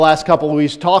Last couple of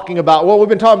weeks talking about, well, we've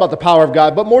been talking about the power of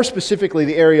God, but more specifically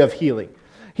the area of healing.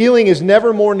 Healing is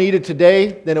never more needed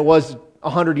today than it was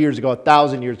 100 years ago,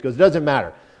 1,000 years ago. It doesn't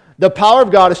matter. The power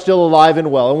of God is still alive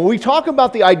and well. And when we talk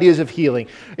about the ideas of healing,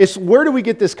 it's where do we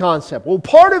get this concept? Well,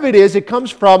 part of it comes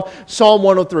from Psalm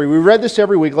 103. We read this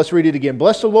every week. Let's read it again.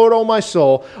 Bless the Lord, O my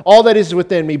soul, all that is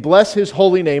within me. Bless His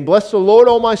holy name. Bless the Lord,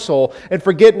 O my soul, and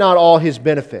forget not all His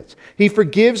benefits. He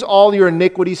forgives all your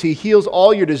iniquities. He heals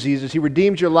all your diseases. He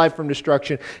redeems your life from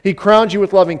destruction. He crowns you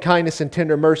with loving kindness and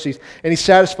tender mercies, and He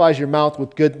satisfies your mouth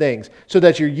with good things, so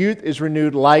that your youth is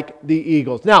renewed like the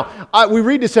eagles. Now, we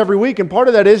read this every week, and part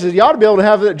of that is you ought to be able to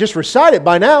have it, just recite it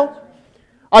by now.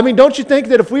 I mean, don't you think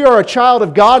that if we are a child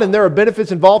of God and there are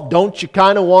benefits involved, don't you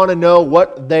kind of want to know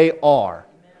what they are?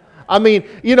 I mean,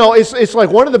 you know, it's like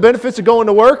one of the benefits of going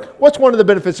to work. What's one of the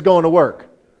benefits of going to work?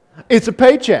 It's a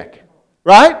paycheck,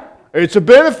 right? It's a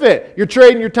benefit. You're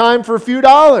trading your time for a few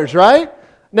dollars, right?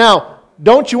 Now,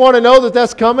 don't you want to know that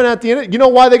that's coming at the end? You know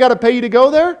why they got to pay you to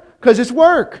go there? Because it's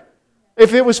work.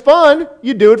 If it was fun,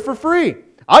 you'd do it for free.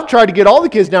 I've tried to get all the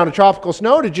kids down to tropical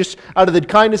snow to just, out of the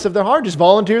kindness of their heart, just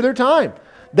volunteer their time.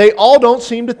 They all don't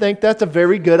seem to think that's a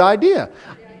very good idea.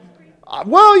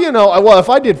 Well, you know, if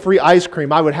I did free ice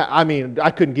cream,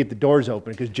 I couldn't get the doors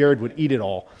open because Jared would eat it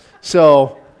all.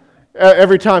 So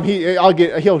every time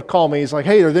he'll call me, he's like,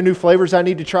 hey, are there new flavors I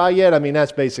need to try yet? I mean,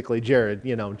 that's basically Jared.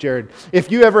 You know, Jared,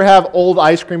 if you ever have old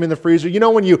ice cream in the freezer, you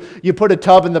know when you put a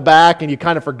tub in the back and you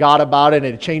kind of forgot about it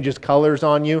and it changes colors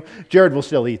on you? Jared will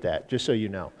still eat that, just so you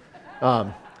know.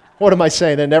 What am I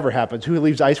saying? That never happens. Who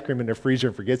leaves ice cream in their freezer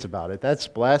and forgets about it? That's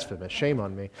blasphemous. Shame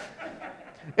on me.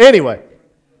 Anyway.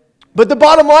 But the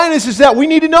bottom line is that we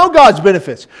need to know God's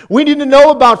benefits. We need to know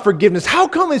about forgiveness. How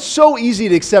come it's so easy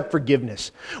to accept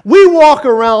forgiveness? We walk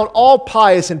around all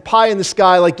pious and pie in the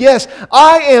sky like, yes,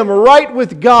 I am right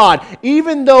with God,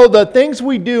 even though the things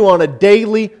we do on a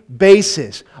daily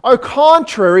basis are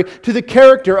contrary to the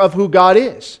character of who God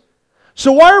is.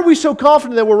 So why are we so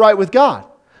confident that we're right with God?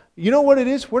 You know what it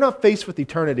is? We're not faced with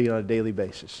eternity on a daily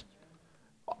basis.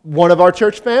 One of our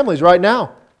church families right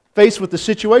now, faced with the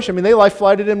situation. I mean, they life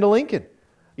flighted him to Lincoln.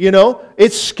 You know,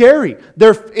 it's scary.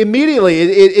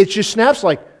 It just snaps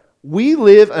like, we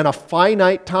live in a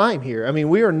finite time here. I mean,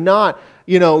 we are not,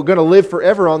 going to live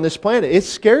forever on this planet. It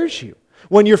scares you.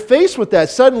 When you're faced with that,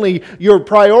 suddenly your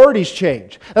priorities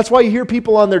change. That's why you hear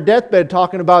people on their deathbed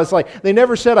talking about, it's like, they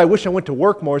never said, I wish I went to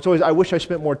work more. It's always, I wish I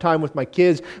spent more time with my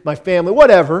kids, my family,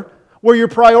 whatever. Where your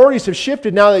priorities have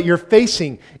shifted now that you're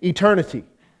facing eternity.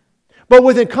 But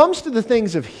when it comes to the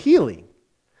things of healing,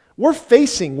 we're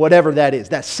facing whatever that is,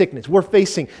 that sickness. We're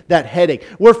facing that headache.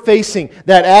 We're facing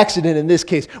that accident in this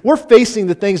case. We're facing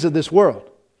the things of this world.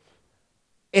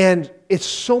 And it's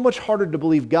so much harder to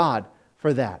believe God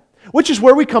for that, which is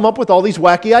where we come up with all these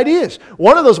wacky ideas.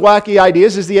 One of those wacky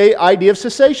ideas is the idea of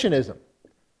cessationism,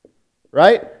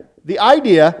 right? The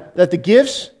idea that the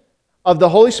gifts of the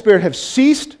Holy Spirit have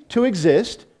ceased to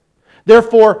exist.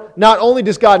 Therefore, not only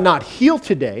does God not heal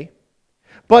today,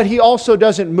 but He also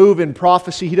doesn't move in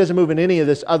prophecy. He doesn't move in any of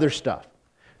this other stuff.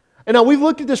 And now we've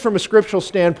looked at this from a scriptural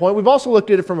standpoint. We've also looked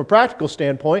at it from a practical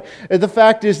standpoint. And the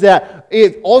fact is that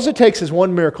all it takes is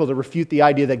one miracle to refute the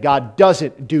idea that God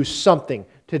doesn't do something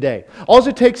today. All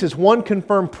it takes is one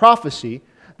confirmed prophecy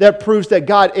that proves that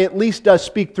God at least does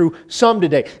speak through some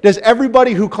today. Does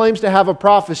everybody who claims to have a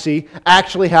prophecy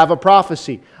actually have a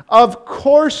prophecy? Of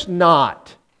course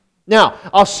not. Now,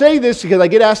 I'll say this because I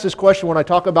get asked this question when I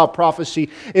talk about prophecy,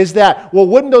 is that, well,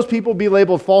 wouldn't those people be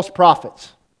labeled false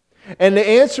prophets? And the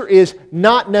answer is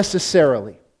not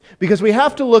necessarily. Because we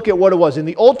have to look at what it was. In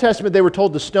the Old Testament, they were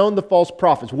told to stone the false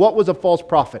prophets. What was a false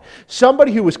prophet?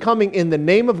 Somebody who was coming in the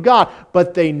name of God,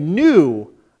 but they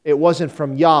knew it wasn't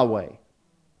from Yahweh.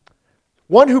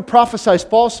 One who prophesies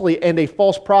falsely and a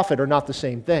false prophet are not the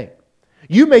same thing.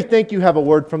 You may think you have a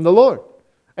word from the Lord,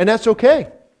 and that's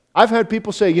okay. I've had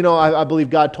people say, I believe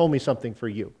God told me something for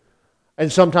you.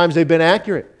 And sometimes they've been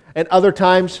accurate. And other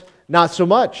times, not so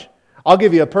much. I'll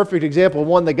give you a perfect example.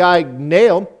 One the guy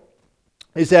nailed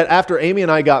is that after Amy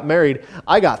and I got married,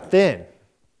 I got thin.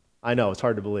 I know, it's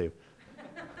hard to believe.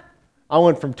 I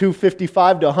went from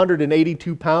 255 to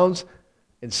 182 pounds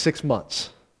in 6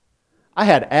 months. I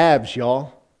had abs,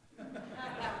 y'all.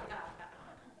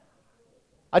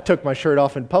 I took my shirt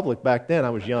off in public back then. I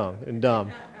was young and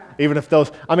dumb. Even if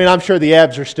I'm sure the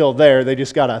abs are still there. They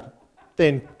just got a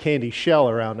thin candy shell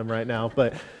around them right now.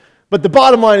 But the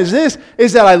bottom line is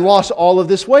that I lost all of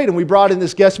this weight, and we brought in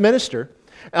this guest minister.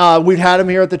 We'd had him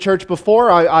here at the church before.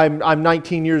 I'm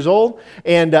 19 years old,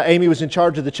 and Amy was in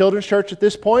charge of the children's church at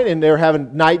this point, and they were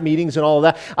having night meetings and all of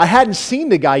that. I hadn't seen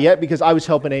the guy yet because I was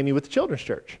helping Amy with the children's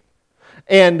church.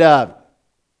 And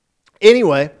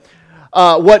anyway,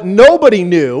 what nobody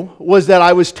knew was that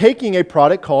I was taking a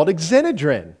product called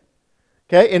Exenedrin.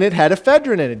 Okay, and it had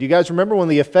ephedrine in it. Do you guys remember when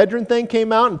the ephedrine thing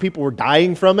came out and people were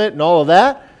dying from it and all of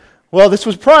that? Well, this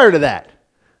was prior to that.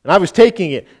 And I was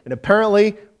taking it. And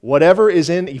apparently, whatever is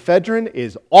in ephedrine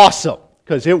is awesome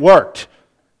because it worked.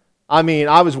 I mean,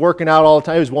 I was working out all the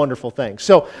time. It was a wonderful thing.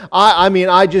 So,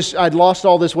 I'd lost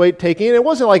all this weight taking it. It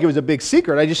wasn't like it was a big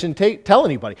secret. I just didn't tell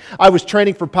anybody. I was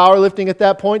training for powerlifting at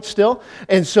that point still.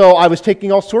 And so I was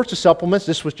taking all sorts of supplements.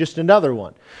 This was just another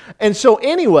one. And so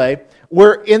anyway,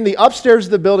 we're in the upstairs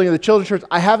of the building of the children's church.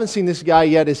 I haven't seen this guy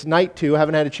yet. It's night 2. I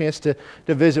haven't had a chance to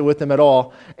visit with him at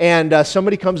all. And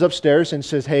somebody comes upstairs and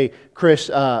says, hey, Chris,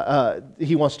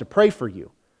 he wants to pray for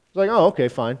you. I was like, oh, okay,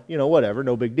 fine. You know, whatever,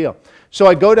 no big deal. So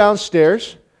I go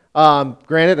downstairs.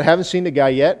 Granted, I haven't seen the guy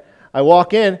yet. I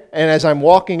walk in, and as I'm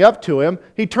walking up to him,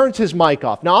 he turns his mic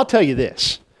off. Now, I'll tell you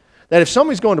this, that if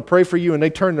somebody's going to pray for you and they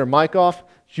turn their mic off,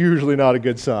 it's usually not a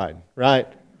good sign,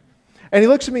 right? And he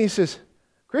looks at me and he says,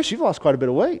 Chris, you've lost quite a bit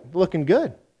of weight. Looking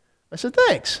good. I said,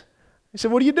 thanks. He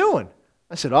said, what are you doing?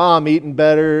 I said, I'm eating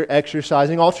better,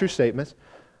 exercising, all true statements.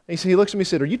 And he looks at me and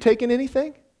said, are you taking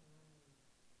anything?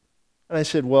 And I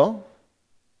said, well,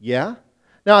 yeah.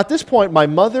 Now, at this point, my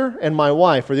mother and my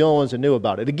wife were the only ones that knew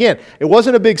about it. Again, it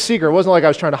wasn't a big secret. It wasn't like I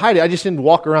was trying to hide it. I just didn't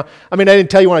walk around. I mean, I didn't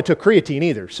tell you when I took creatine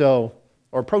either,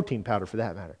 or protein powder for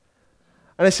that matter.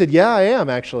 And I said, yeah, I am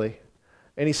actually.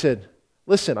 And he said,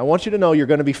 listen, I want you to know you're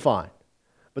going to be fine.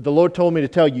 But the Lord told me to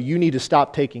tell you, you need to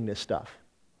stop taking this stuff.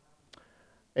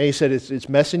 And he said, it's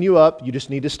messing you up. You just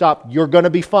need to stop. You're going to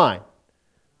be fine.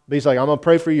 But he's like, I'm going to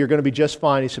pray for you. You're going to be just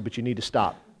fine. He said, but you need to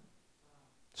stop.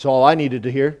 That's all I needed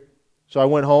to hear. So I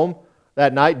went home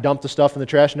that night, dumped the stuff in the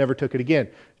trash, never took it again.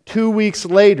 2 weeks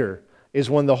later is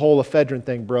when the whole ephedrine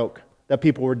thing broke, that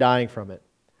people were dying from it.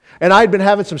 And I'd been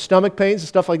having some stomach pains and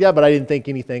stuff like that, but I didn't think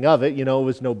anything of it. You know, it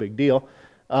was no big deal.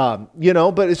 But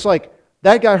it's like,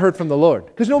 that guy heard from the Lord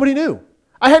because nobody knew.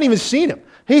 I hadn't even seen him.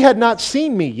 He had not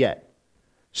seen me yet.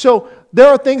 So there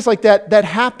are things like that that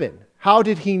happen. How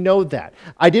did he know that?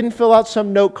 I didn't fill out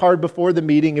some note card before the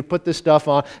meeting and put this stuff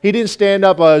on. He didn't stand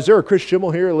up, is there a Chris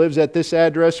Schimmel here who lives at this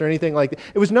address or anything like that.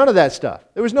 It was none of that stuff.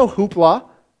 There was no hoopla.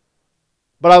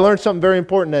 But I learned something very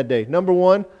important that day. Number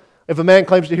 1, if a man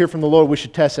claims to hear from the Lord, we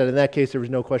should test that. In that case, there was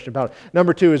no question about it.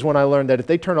 Number 2 is when I learned that if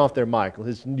they turn off their mic,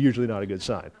 it's usually not a good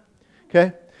sign.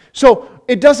 Okay? So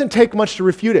it doesn't take much to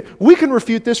refute it. We can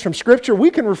refute this from Scripture. We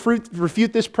can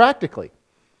refute this practically.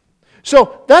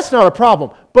 So that's not a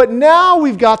problem. But now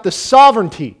we've got the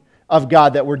sovereignty of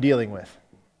God that we're dealing with.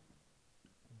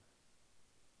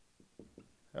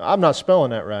 I'm not spelling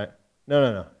that right.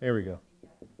 No. Here we go.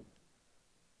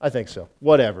 I think so.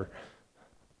 Whatever.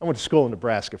 I went to school in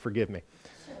Nebraska. Forgive me.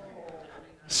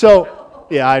 So,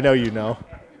 yeah, I know you know.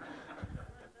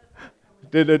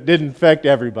 It didn't affect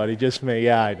everybody, just me.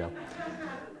 Yeah, I know.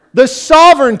 The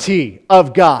sovereignty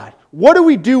of God. What do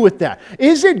we do with that?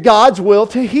 Is it God's will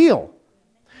to heal?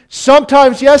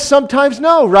 Sometimes yes, sometimes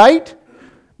no, right?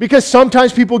 Because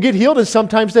sometimes people get healed and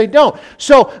sometimes they don't.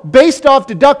 So based off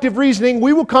deductive reasoning,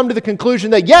 we will come to the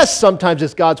conclusion that yes, sometimes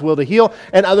it's God's will to heal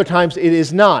and other times it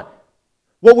is not.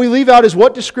 What we leave out is,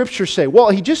 what does Scripture say? Well,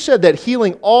 he just said that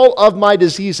healing all of my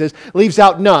diseases leaves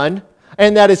out none,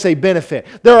 and that it's a benefit.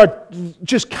 There are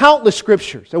just countless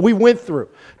Scriptures that we went through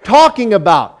talking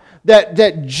about that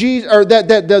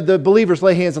the believers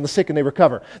lay hands on the sick and they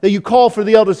recover. That you call for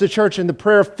the elders of the church and the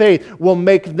prayer of faith will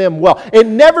make them well. It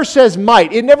never says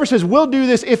might. It never says we'll do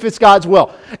this if it's God's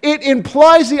will. It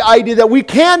implies the idea that we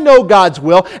can know God's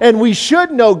will and we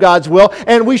should know God's will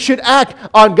and we should act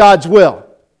on God's will.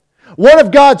 One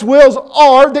of God's wills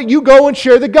are that you go and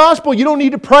share the gospel. You don't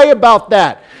need to pray about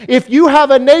that. If you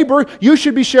have a neighbor, you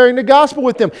should be sharing the gospel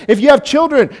with them. If you have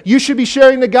children, you should be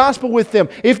sharing the gospel with them.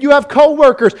 If you have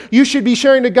co-workers, you should be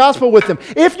sharing the gospel with them.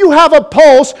 If you have a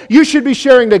pulse, you should be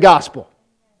sharing the gospel.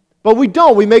 But we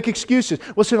don't. We make excuses.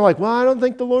 We're sort of like, well, I don't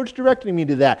think the Lord's directing me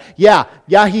to that.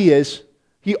 Yeah, He is.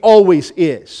 He always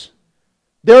is.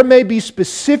 There may be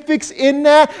specifics in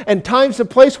that and times and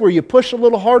place where you push a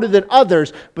little harder than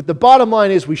others, but the bottom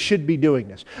line is we should be doing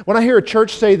this. When I hear a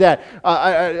church say that,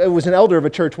 I was an elder of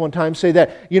a church one time, say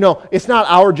that, it's not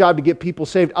our job to get people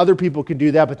saved. Other people can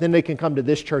do that, but then they can come to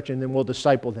this church and then we'll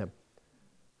disciple them.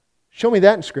 Show me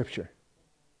that in Scripture.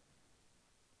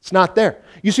 It's not there.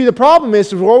 You see, the problem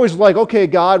is we're always like, okay,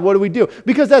 God, what do we do?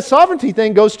 Because that sovereignty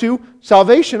thing goes to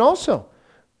salvation also.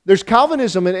 There's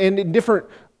Calvinism in different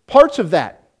parts of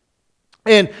that.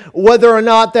 And whether or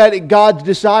not that God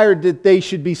desired that they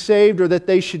should be saved or that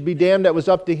they should be damned, that was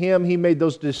up to Him. He made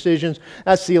those decisions.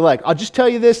 That's the elect. I'll just tell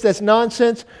you this, that's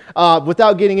nonsense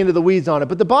without getting into the weeds on it.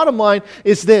 But the bottom line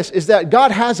is this, is that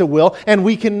God has a will and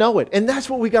we can know it. And that's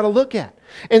what we got to look at.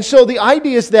 And so the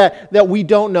idea is that we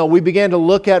don't know. We began to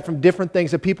look at from different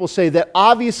things that people say that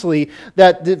obviously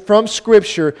that from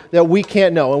Scripture that we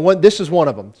can't know. And this is one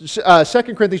of them.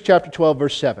 2 Corinthians chapter 12,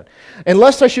 verse 7.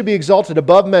 Unless I should be exalted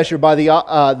above measure by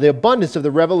the abundance of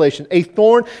the revelation, a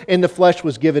thorn in the flesh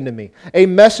was given to me, a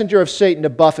messenger of Satan to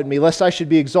buffet me, lest I should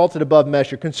be exalted above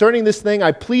measure. Concerning this thing,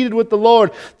 I pleaded with the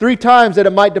Lord 3 times that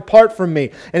it might depart from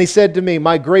me. And He said to me,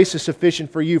 my grace is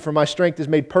sufficient for you, for my strength is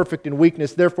made perfect in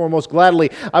weakness. Therefore, most gladly,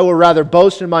 I will rather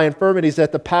boast in my infirmities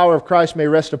that the power of Christ may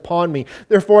rest upon me.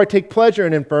 Therefore I take pleasure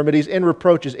in infirmities, in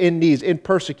reproaches, in needs, in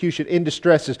persecution, in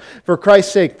distresses, for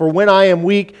Christ's sake. For when I am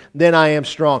weak, then I am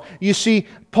strong. You see,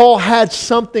 Paul had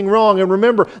something wrong. And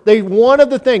remember, one of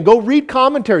the things, go read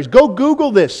commentaries, go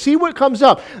Google this, see what comes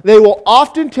up. They will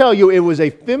often tell you it was a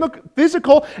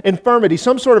physical infirmity,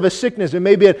 some sort of a sickness. It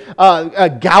may be a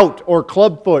gout or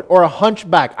clubfoot or a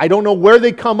hunchback. I don't know where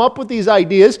they come up with these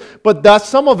ideas, but that's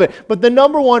some of it. But the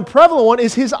number one prevalent one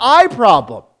is his eye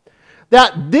problem.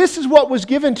 That this is what was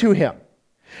given to him.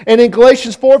 And in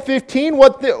Galatians 4:15,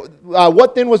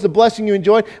 what then was the blessing you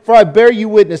enjoyed? For I bear you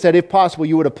witness that if possible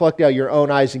you would have plucked out your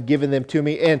own eyes and given them to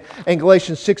me. And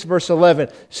Galatians 6 verse 11,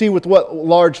 see with what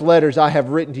large letters I have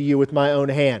written to you with my own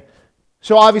hand.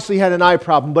 So obviously he had an eye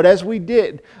problem, but as we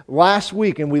did last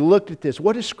week and we looked at this,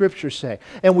 what does Scripture say?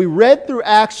 And we read through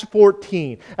Acts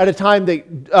 14 at a time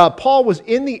that Paul was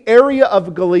in the area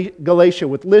of Galatia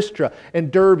with Lystra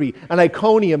and Derbe and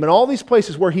Iconium and all these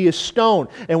places where he is stoned.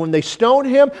 And when they stone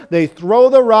him, they throw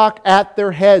the rock at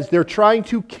their heads. They're trying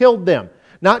to kill them.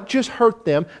 Not just hurt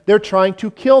them, they're trying to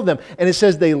kill them. And it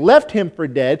says they left him for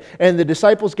dead, and the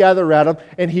disciples gathered around him,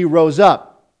 and he rose up.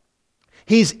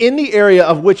 He's in the area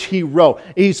of which he wrote.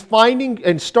 He's finding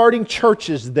and starting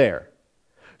churches there.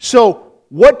 So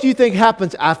what do you think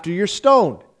happens after you're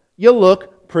stoned? You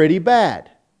look pretty bad,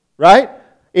 right?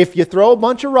 If you throw a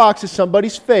bunch of rocks at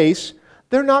somebody's face,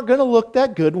 they're not going to look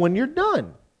that good when you're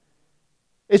done.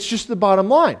 It's just the bottom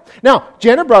line. Now,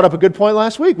 Jenna brought up a good point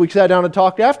last week. We sat down and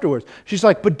talked afterwards. She's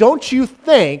like, but don't you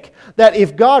think that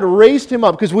if God raised him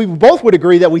up, because we both would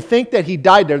agree that we think that he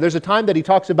died there. There's a time that he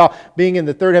talks about being in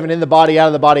the third heaven, in the body, out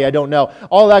of the body, I don't know.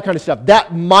 All that kind of stuff.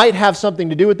 That might have something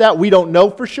to do with that. We don't know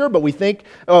for sure, but we think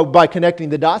by connecting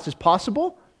the dots is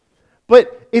possible.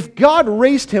 But if God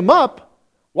raised him up,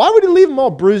 why would he leave him all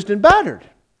bruised and battered?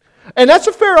 And that's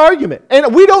a fair argument.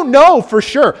 And we don't know for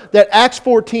sure that Acts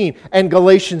 14 and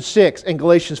Galatians 6 and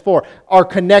Galatians 4 are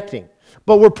connecting.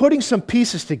 But we're putting some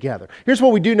pieces together. Here's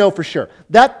what we do know for sure.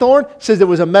 That thorn says it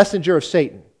was a messenger of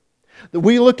Satan.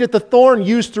 We looked at the thorn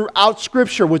used throughout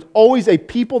Scripture was always a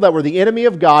people that were the enemy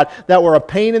of God, that were a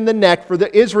pain in the neck for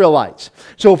the Israelites.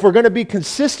 So if we're going to be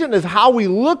consistent as how we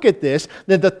look at this,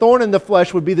 then the thorn in the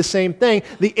flesh would be the same thing,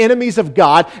 the enemies of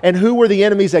God. And who were the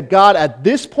enemies of God at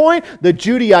this point? The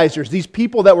Judaizers, these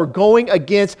people that were going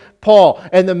against Paul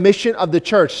and the mission of the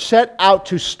church, set out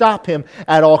to stop him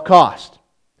at all cost.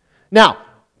 Now,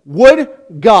 would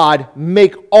God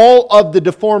make all of the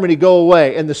deformity go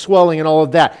away and the swelling and all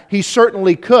of that? He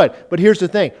certainly could. But here's the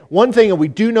thing. One thing that we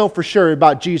do know for sure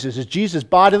about Jesus is Jesus'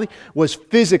 body was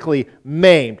physically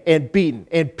maimed and beaten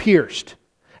and pierced.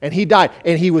 And he died.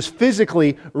 And he was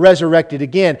physically resurrected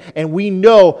again. And we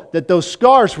know that those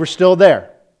scars were still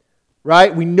there.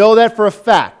 Right? We know that for a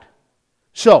fact.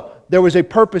 So, there was a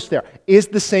purpose there. Is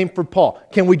the same for Paul?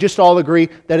 Can we just all agree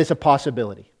that it's a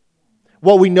possibility?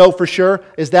 What we know for sure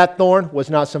is that thorn was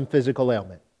not some physical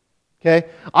ailment. Okay?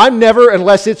 I'm never,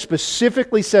 unless it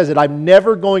specifically says it, I'm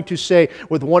never going to say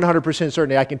with 100%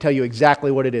 certainty I can tell you exactly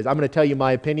what it is. I'm going to tell you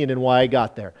my opinion and why I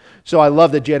got there. So I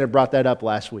love that Janet brought that up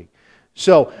last week.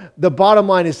 So the bottom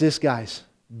line is this, guys.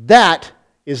 That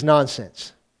is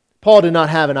nonsense. Paul did not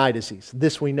have an eye disease.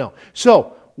 This we know.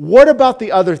 So, what about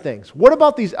the other things? What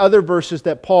about these other verses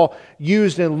that Paul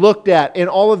used and looked at and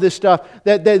all of this stuff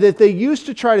that they used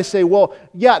to try to say, well,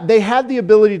 yeah, they had the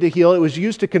ability to heal. It was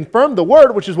used to confirm the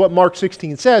word, which is what Mark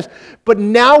 16 says. But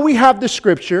now we have the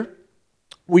Scripture.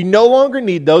 We no longer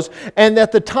need those. And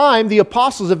at the time, the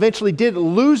apostles eventually did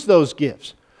lose those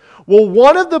gifts. Well,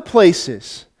 one of the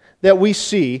places that we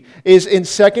see is in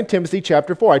 2 Timothy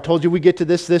chapter 4. I told you we get to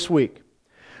this week.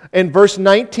 In verse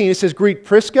 19, it says, greet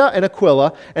Prisca and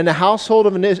Aquila and the household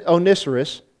of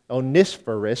Onesiphorus,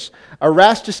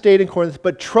 Erastus stayed in Corinth,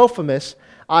 but Trophimus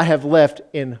I have left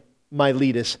in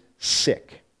Miletus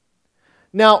sick.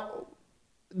 Now,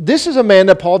 this is a man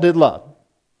that Paul did love.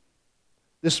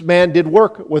 This man did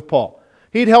work with Paul.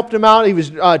 He'd helped him out. He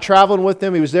was traveling with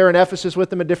them. He was there in Ephesus with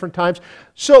them at different times.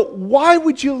 So why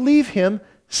would you leave him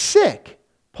sick,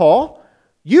 Paul?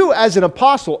 You as an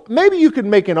apostle, maybe you could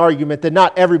make an argument that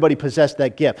not everybody possessed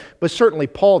that gift, but certainly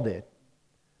Paul did.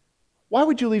 Why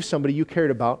would you leave somebody you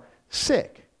cared about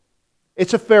sick?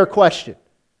 It's a fair question,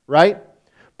 right?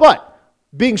 But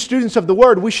being students of the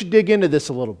Word, we should dig into this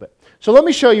a little bit. So let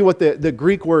me show you what the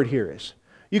Greek word here is.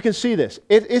 You can see this.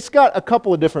 It's got a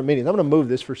couple of different meanings. I'm going to move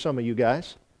this for some of you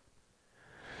guys.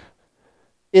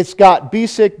 It's got be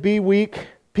sick, be weak,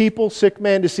 people, sick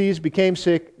man, diseased, became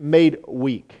sick, made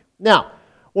weak. Now,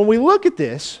 when we look at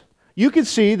this, you can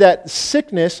see that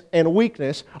sickness and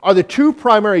weakness are the two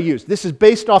primary uses. This is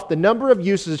based off the number of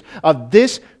uses of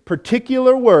this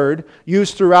particular word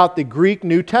used throughout the Greek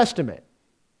New Testament.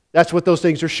 That's what those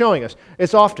things are showing us.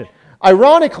 It's often.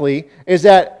 Ironically, is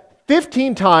that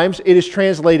 15 times it is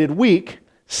translated weak,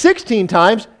 16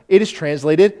 times it is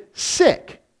translated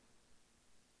sick.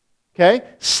 Okay?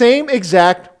 Same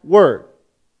exact word.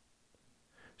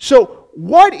 So,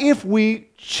 what if we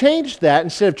change that,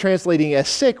 instead of translating as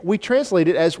sick, we translate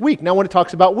it as weak? Now, when it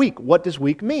talks about weak, what does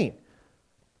weak mean?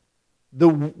 The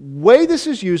way this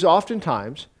is used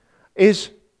oftentimes is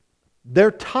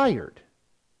they're tired.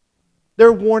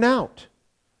 They're worn out.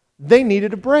 They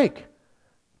needed a break.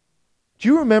 Do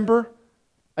you remember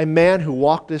a man who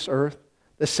walked this earth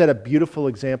that set a beautiful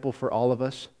example for all of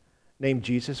us, named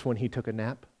Jesus, when he took a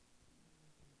nap?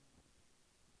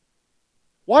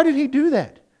 Why did he do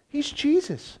that? He's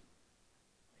Jesus.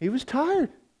 He was tired.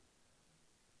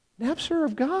 Naps are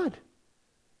of God.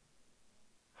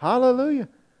 Hallelujah.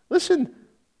 Listen,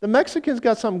 the Mexicans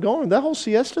got something going. That whole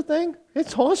siesta thing,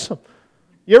 it's awesome.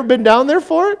 You ever been down there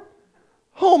for it?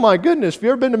 Oh my goodness, if you've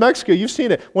ever been to Mexico, you've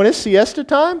seen it. When it's siesta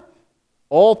time,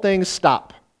 all things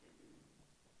stop.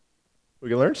 We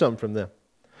can learn something from them.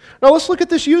 Now let's look at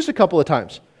this used a couple of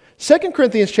times. 2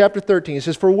 Corinthians chapter 13, it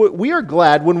says, "For we are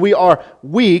glad when we are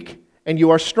weak and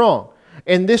you are strong.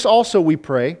 And this also we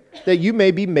pray, that you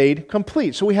may be made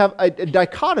complete." So we have a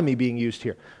dichotomy being used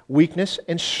here. Weakness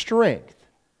and strength.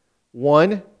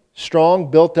 One, strong,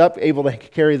 built up, able to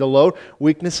carry the load.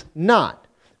 Weakness, not.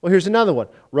 Well, here's another one.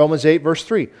 Romans 8, verse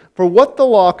 3. "For what the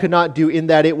law could not do in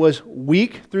that it was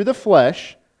weak through the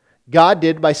flesh, God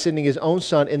did by sending His own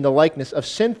Son in the likeness of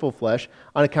sinful flesh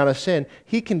on account of sin.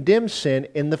 He condemned sin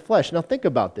in the flesh." Now think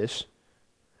about this.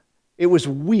 It was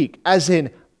weak, as in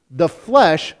the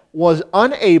flesh was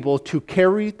unable to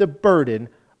carry the burden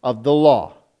of the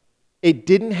law. It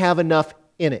didn't have enough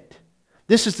in it.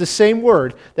 This is the same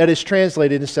word that is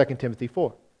translated in 2 Timothy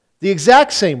 4. The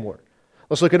exact same word.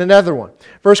 Let's look at another one.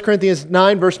 1 Corinthians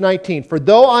 9, verse 19. "For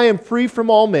though I am free from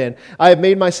all men, I have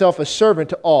made myself a servant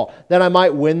to all, that I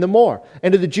might win the more.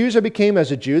 And to the Jews I became as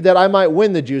a Jew, that I might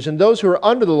win the Jews. And those who are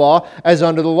under the law, as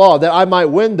under the law, that I might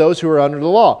win those who are under the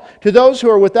law. To those who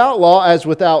are without law, as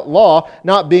without law,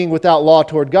 not being without law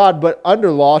toward God, but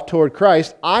under law toward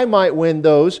Christ, I might win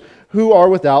those who are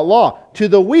without law. To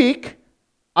the weak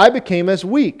I became as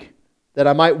weak, that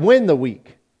I might win the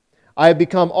weak. I have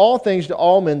become all things to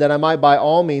all men, that I might by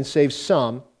all means save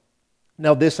some.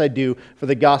 Now this I do for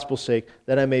the gospel's sake,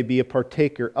 that I may be a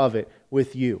partaker of it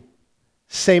with you."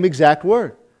 Same exact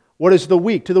word. What is the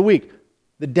weak? To the weak,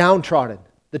 the downtrodden,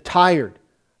 the tired,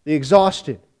 the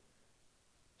exhausted.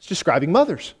 It's describing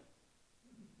mothers,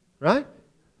 right?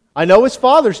 I know it's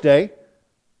Father's Day,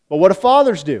 but what do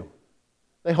fathers do?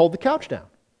 They hold the couch down.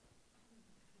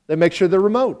 They make sure the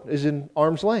remote is in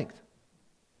arm's length.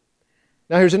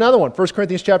 Now here's another one, 1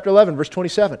 Corinthians chapter 11, verse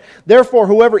 27. "Therefore,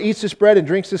 whoever eats this bread and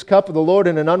drinks this cup of the Lord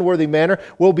in an unworthy manner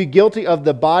will be guilty of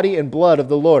the body and blood of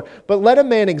the Lord. But let a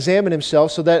man examine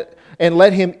himself, and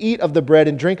let him eat of the bread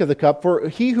and drink of the cup. For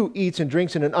he who eats and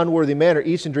drinks in an unworthy manner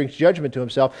eats and drinks judgment to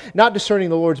himself, not discerning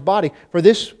the Lord's body. For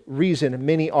this reason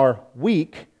many are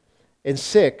weak and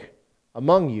sick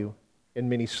among you, and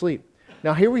many sleep."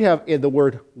 Now here we have the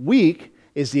word weak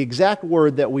is the exact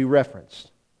word that we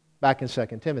referenced back in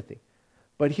 2 Timothy.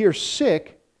 But here,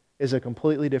 sick is a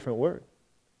completely different word.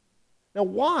 Now,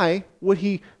 why would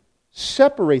he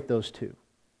separate those two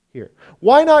here?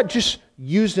 Why not just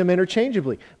use them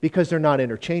interchangeably? Because they're not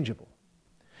interchangeable.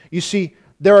 You see,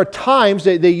 there are times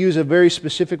that they use a very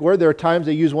specific word. There are times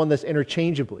they use one that's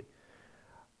interchangeably.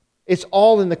 It's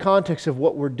all in the context of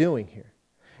what we're doing here.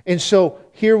 And so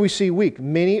here we see weak.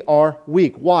 Many are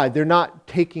weak. Why? They're not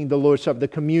taking the Lord's Supper, the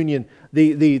communion,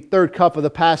 the third cup of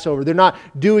the Passover. They're not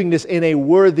doing this in a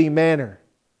worthy manner.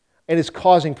 And it's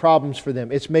causing problems for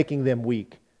them. It's making them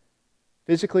weak.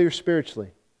 Physically or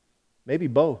spiritually. Maybe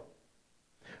both.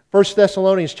 1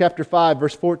 Thessalonians chapter 5,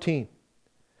 verse 14.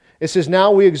 It says,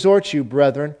 "Now we exhort you,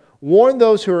 brethren, Warn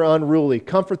those who are unruly.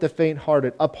 Comfort the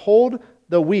faint-hearted. Uphold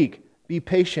the weak. Be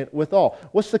patient with all.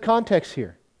 What's the context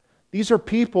here? These are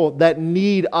people that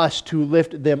need us to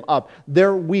lift them up.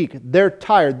 They're weak. They're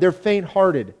tired. They're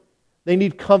faint-hearted. They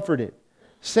need comforted.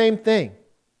 Same thing.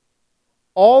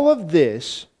 All of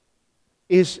this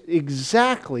is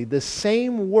exactly the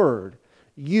same word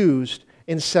used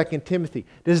in 2 Timothy.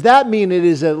 Does that mean it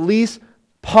is at least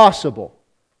possible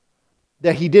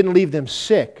that he didn't leave them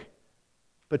sick,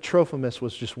 but Trophimus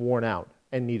was just worn out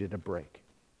and needed a break?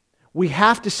 We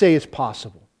have to say it's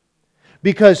possible,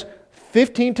 because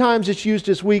 15 times it's used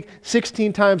as weak,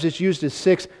 16 times it's used as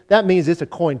 6. That means it's a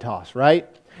coin toss, right?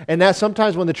 And that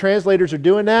sometimes when the translators are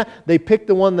doing that, they pick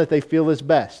the one that they feel is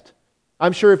best.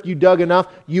 I'm sure if you dug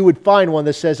enough, you would find one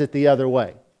that says it the other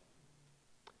way.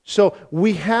 So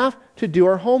we have to do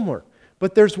our homework.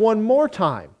 But there's one more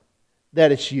time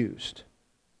that it's used.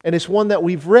 And it's one that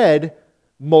we've read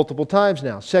multiple times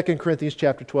now. 2 Corinthians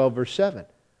chapter 12, verse 7.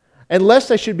 And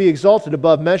lest I should be exalted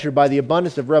above measure by the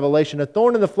abundance of revelation, a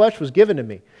thorn in the flesh was given to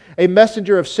me, a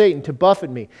messenger of Satan to buffet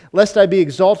me, lest I be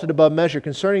exalted above measure.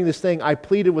 Concerning this thing I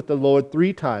pleaded with the Lord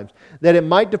 3 times, that it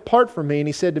might depart from me. And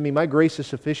he said to me, my grace is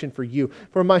sufficient for you,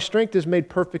 for my strength is made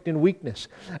perfect in weakness.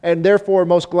 And therefore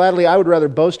most gladly I would rather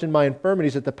boast in my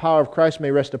infirmities, that the power of Christ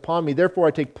may rest upon me. Therefore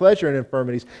I take pleasure in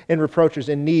infirmities, in reproaches,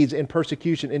 in needs, in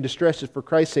persecution, in distresses for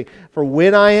Christ's sake. For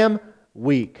when I am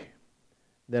weak,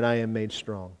 then I am made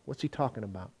strong. What's he talking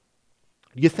about?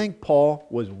 Do you think Paul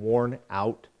was worn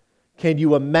out? Can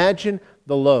you imagine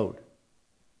the load?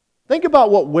 Think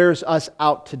about what wears us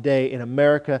out today in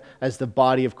America as the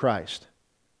body of Christ.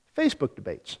 Facebook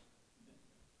debates.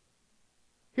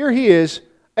 Here he is,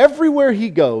 everywhere he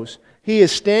goes, he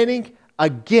is standing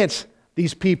against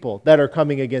these people that are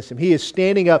coming against him. He is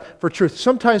standing up for truth,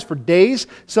 sometimes for days,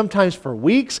 sometimes for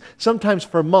weeks, sometimes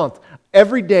for months.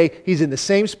 Every day he's in the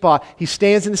same spot. He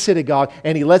stands in the synagogue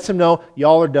and he lets them know,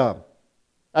 y'all are dumb.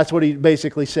 That's what he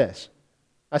basically says.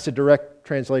 That's a direct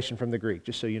translation from the Greek,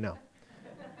 just so you know.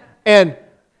 And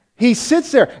he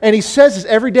sits there and he says this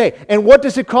every day. And what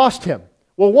does it cost him?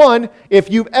 Well, one, if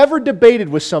you've ever debated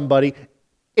with somebody,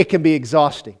 it can be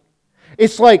exhausting.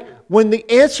 It's like when the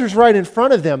answer's right in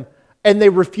front of them and they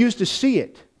refuse to see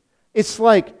it. It's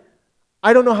like,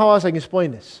 I don't know how else I can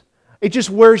explain this. It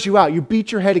just wears you out. You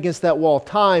beat your head against that wall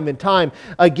time and time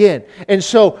again. And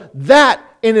so that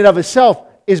in and of itself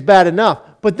is bad enough.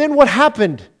 But then what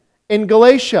happened in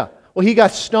Galatia? Well, he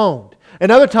got stoned.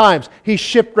 And other times he's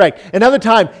shipwrecked. And other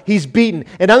times he's beaten.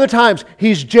 And other times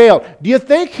he's jailed. Do you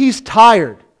think he's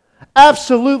tired?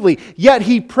 Absolutely. Yet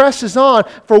he presses on,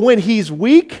 for when he's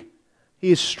weak,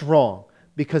 he is strong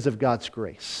because of God's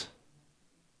grace.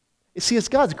 You see, it's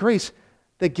God's grace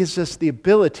that gives us the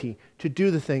ability to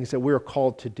do the things that we're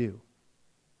called to do.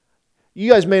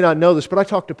 You guys may not know this, but I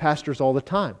talk to pastors all the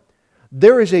time.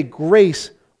 There is a grace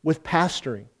with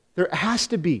pastoring. There has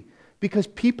to be, because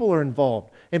people are involved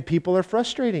and people are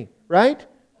frustrating, right?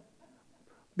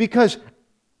 Because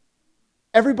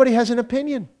everybody has an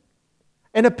opinion,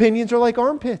 and opinions are like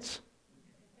armpits.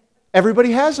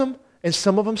 Everybody has them, and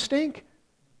some of them stink.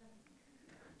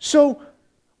 So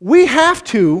we have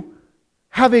to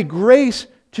have a grace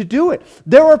to do it.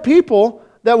 There are people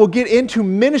that will get into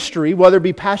ministry, whether it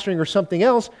be pastoring or something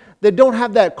else, that don't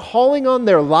have that calling on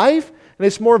their life, and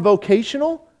it's more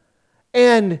vocational,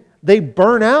 and they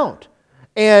burn out,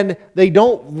 and they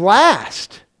don't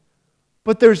last.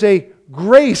 But there's a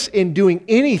grace in doing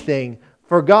anything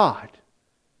for God.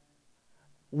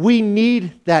 We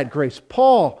need that grace.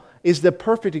 Paul is the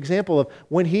perfect example of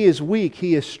when he is weak,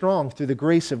 he is strong through the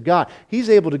grace of God. He's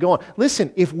able to go on.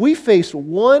 Listen, if we faced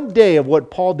one day of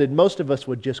what Paul did, most of us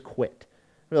would just quit.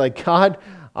 We're like, God,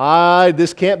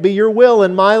 this can't be your will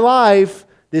in my life.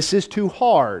 This is too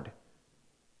hard.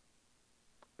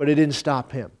 But it didn't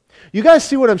stop him. You guys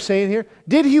see what I'm saying here?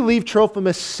 Did he leave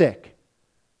Trophimus sick?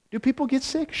 Do people get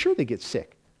sick? Sure they get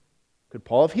sick. Could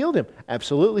Paul have healed him?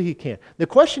 Absolutely he can. The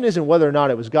question isn't whether or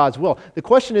not it was God's will. The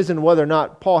question isn't whether or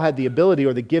not Paul had the ability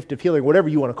or the gift of healing, whatever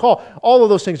you want to call. All of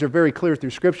those things are very clear through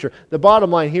Scripture. The bottom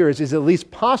line here is at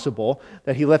least possible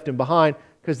that he left him behind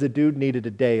because the dude needed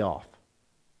a day off.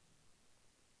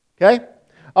 Okay?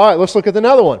 All right, let's look at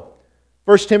another one.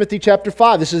 1 Timothy chapter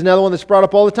 5. This is another one that's brought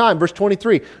up all the time. Verse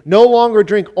 23. No longer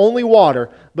drink only water,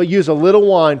 but use a little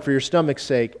wine for your stomach's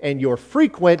sake and your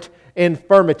frequent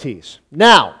infirmities.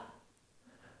 Now,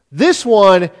 this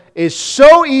one is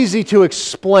so easy to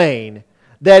explain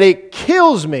that it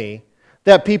kills me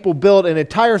that people build an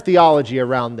entire theology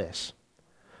around this.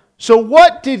 So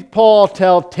what did Paul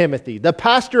tell Timothy, the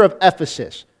pastor of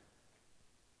Ephesus?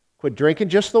 Quit drinking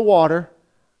just the water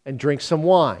and drink some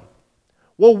wine.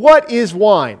 Well, what is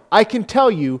wine? I can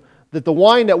tell you that the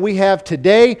wine that we have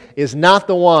today is not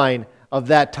the wine of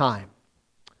that time.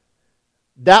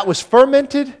 That was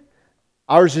fermented,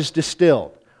 ours is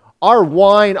distilled. Our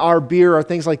wine, our beer, or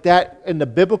things like that in the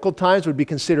biblical times would be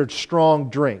considered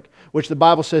strong drink, which the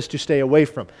Bible says to stay away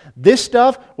from. This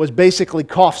stuff was basically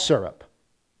cough syrup.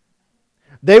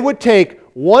 They would take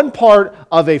 1 part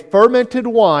of a fermented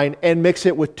wine and mix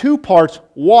it with 2 parts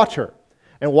water.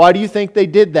 And why do you think they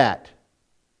did that?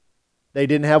 They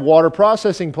didn't have water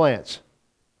processing plants.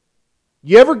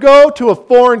 You ever go to a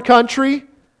foreign country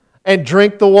and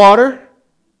drink the water?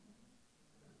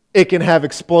 It can have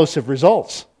explosive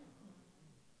results.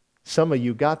 Some of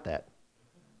you got that.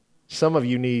 Some of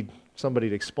you need somebody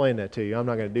to explain that to you. I'm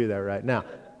not going to do that right now.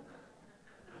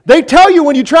 They tell you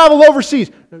when you travel overseas,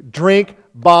 drink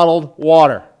bottled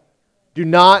water. Do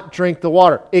not drink the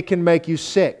water. It can make you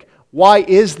sick. Why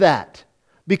is that?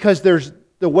 Because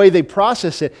the way they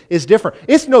process it is different.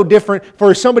 It's no different for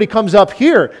if somebody comes up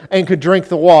here and could drink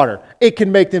the water. It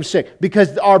can make them sick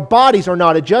because our bodies are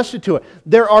not adjusted to it.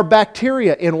 There are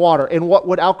bacteria in water. And what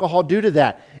would alcohol do to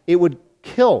that? It would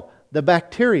kill the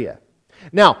bacteria.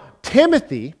 Now,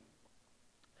 Timothy,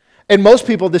 and most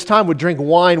people this time would drink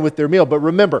wine with their meal. But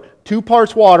remember, 2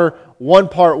 parts water, 1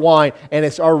 part wine, and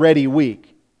it's already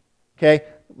weak. Okay?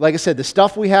 Like I said, the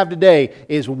stuff we have today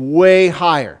is way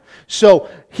higher. So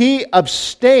he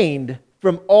abstained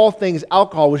from all things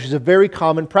alcohol, which is a very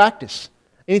common practice.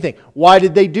 Anything. Why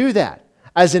did they do that?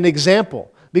 As an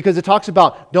example. Because it talks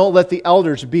about don't let the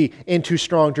elders be into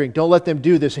strong drink. Don't let them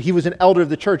do this. He was an elder of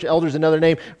the church. Elder is another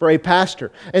name for a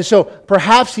pastor. And so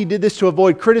perhaps he did this to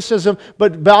avoid criticism,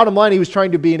 but bottom line, he was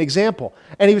trying to be an example.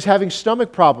 And he was having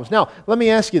stomach problems. Now, let me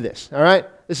ask you this, all right?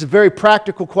 This is a very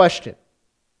practical question.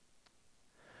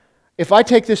 If I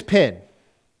take this pin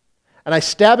and I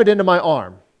stab it into my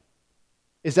arm,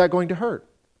 is that going to hurt?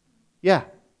 Yeah.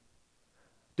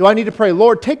 Do I need to pray,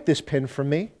 Lord, take this pin from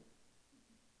me?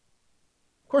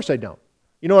 Of course I don't.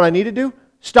 You know what I need to do?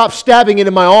 Stop stabbing it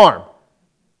in my arm.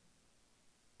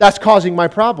 That's causing my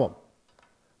problem.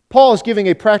 Paul is giving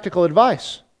a practical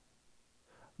advice.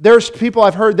 There's people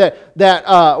I've heard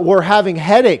that were having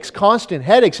headaches, constant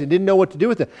headaches, and didn't know what to do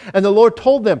with it. And the Lord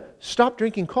told them, stop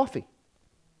drinking coffee.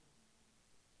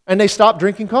 And they stopped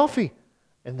drinking coffee.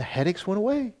 And the headaches went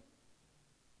away.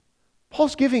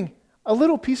 Paul's giving a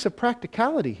little piece of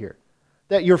practicality here.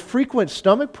 That your frequent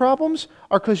stomach problems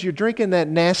are because you're drinking that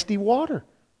nasty water.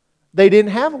 They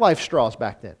didn't have life straws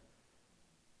back then.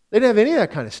 They didn't have any of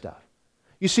that kind of stuff.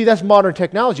 You see, that's modern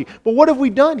technology. But what have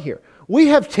we done here? We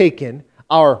have taken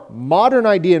our modern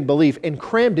idea and belief and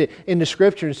crammed it into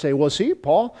Scripture and say, well, see,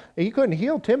 Paul, he couldn't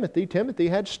heal Timothy. Timothy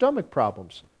had stomach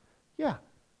problems. Yeah,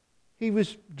 he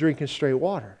was drinking straight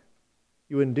water.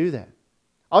 You wouldn't do that.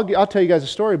 I'll tell you guys a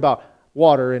story about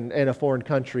water in a foreign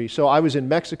country. So I was in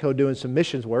Mexico doing some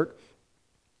missions work.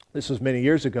 This was many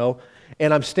years ago.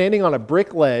 And I'm standing on a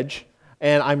brick ledge,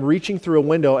 and I'm reaching through a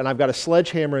window, and I've got a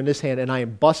sledgehammer in this hand, and I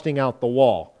am busting out the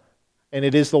wall. And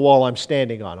it is the wall I'm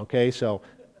standing on, okay? So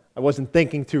I wasn't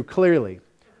thinking through clearly.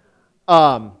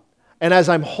 And as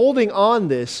I'm holding on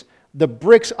this, the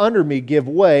bricks under me give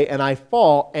way, and I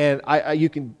fall, and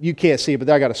you can't see it, but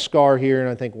I got a scar here, and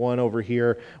I think one over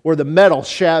here, where the metal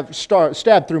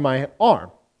stabbed through my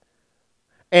arm.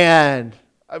 And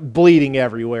bleeding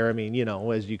everywhere, I mean,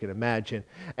 as you can imagine.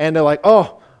 And they're like,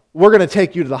 oh, we're going to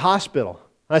take you to the hospital.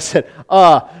 I said,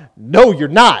 no, you're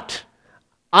not.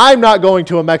 I'm not going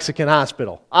to a Mexican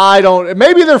hospital.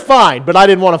 Maybe they're fine, but I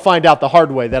didn't want to find out the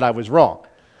hard way that I was wrong.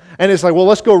 And it's like, well,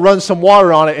 let's go run some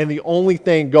water on it, and the only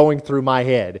thing going through my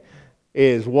head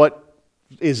is what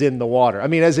is in the water. I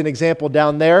mean, as an example,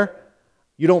 down there,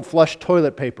 you don't flush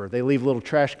toilet paper. They leave little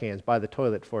trash cans by the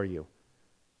toilet for you.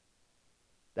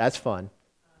 That's fun.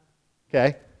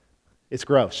 Okay? It's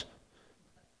gross.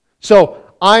 So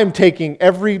I'm taking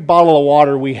every bottle of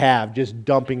water we have, just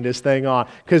dumping this thing on,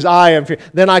 because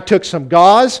Then I took some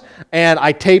gauze, and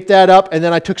I taped that up, and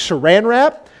then I took saran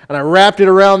wrap, and I wrapped it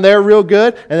around there real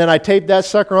good, and then I taped that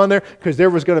sucker on there, because there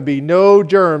was going to be no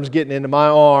germs getting into my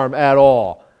arm at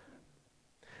all.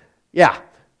 Yeah.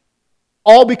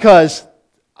 All because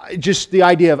just the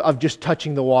idea of just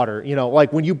touching the water.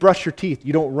 Like when you brush your teeth,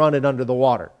 you don't run it under the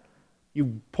water.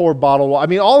 You pour bottled water. I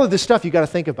mean, all of this stuff you got to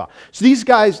think about. So these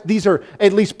guys, these are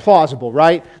at least plausible,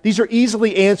 right? These are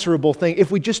easily answerable things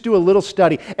if we just do a little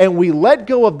study and we let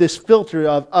go of this filter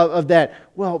of that,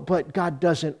 well, but God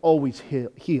doesn't always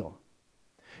heal.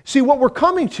 See, what we're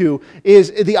coming to is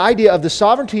the idea of the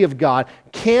sovereignty of God.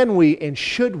 Can we and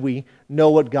should we know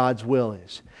what God's will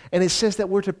is? And it says that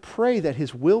we're to pray that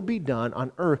His will be done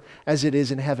on earth as it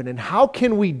is in heaven. And how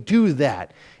can we do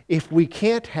that? if we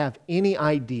can't have any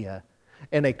idea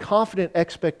and a confident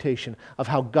expectation of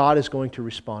how God is going to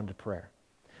respond to prayer?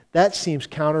 That seems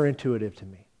counterintuitive to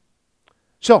me.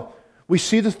 So, we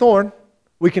see the thorn.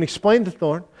 We can explain the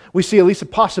thorn. We see at least a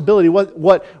possibility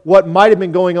what might have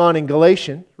been going on in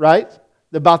Galatians, right?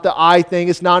 About the eye thing.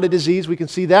 It's not a disease. We can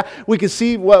see that. We can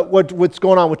see what's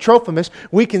going on with Trophimus.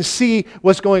 We can see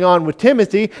what's going on with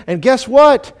Timothy. And guess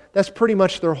what? That's pretty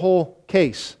much their whole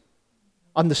case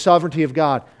on the sovereignty of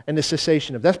God and the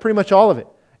cessation of. That's pretty much all of it.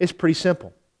 It's pretty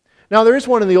simple. Now, there is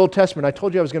one in the Old Testament. I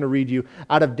told you I was going to read you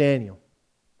out of Daniel.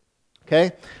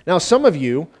 Okay? Now, some of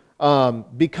you,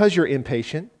 because you're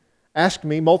impatient, asked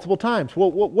me multiple times,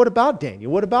 well, what about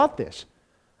Daniel? What about this?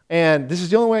 And this is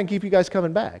the only way I can keep you guys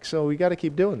coming back. So we got to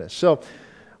keep doing this. So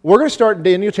we're going to start in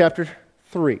Daniel chapter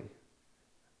 3.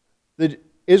 The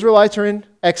Israelites are in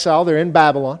exile. They're in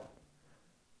Babylon.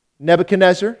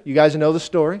 Nebuchadnezzar, you guys know the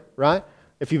story, right?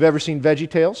 If you've ever seen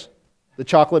VeggieTales, the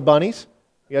chocolate bunnies.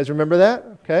 You guys remember that?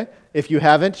 Okay. If you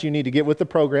haven't, you need to get with the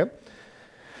program.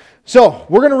 So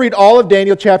we're going to read all of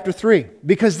Daniel chapter 3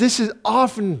 because this is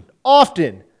often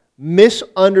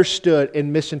misunderstood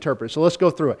and misinterpreted. So let's go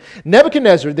through it.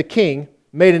 Nebuchadnezzar, the king,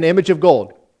 made an image of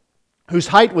gold, whose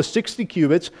height was 60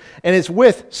 cubits, and its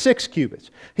width 6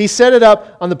 cubits. He set it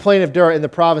up on the plain of Dura in the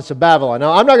province of Babylon.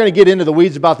 Now, I'm not going to get into the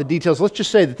weeds about the details. Let's just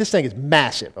say that this thing is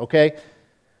massive, okay?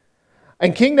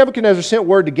 And King Nebuchadnezzar sent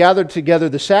word to gather together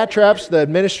the satraps, the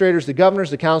administrators, the governors,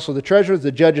 the council, the treasurers,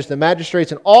 the judges, the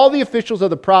magistrates, and all the officials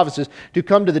of the provinces to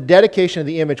come to the dedication of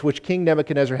the image which King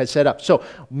Nebuchadnezzar had set up. So,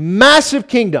 massive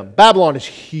kingdom. Babylon is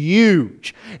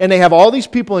huge. And they have all these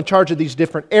people in charge of these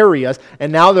different areas,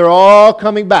 and now they're all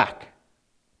coming back.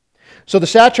 So the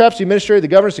satraps, the administrators, the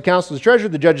governors, the council, the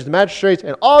treasurers, the judges, the magistrates,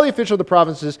 and all the officials of the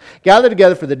provinces gathered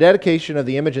together for the dedication of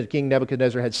the image that King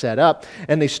Nebuchadnezzar had set up.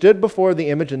 And they stood before the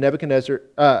image that Nebuchadnezzar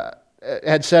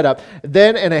had set up.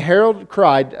 Then a herald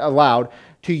cried aloud,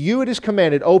 "To you it is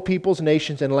commanded, O peoples,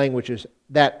 nations, and languages,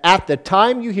 that at the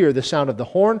time you hear the sound of the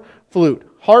horn, flute,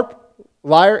 harp,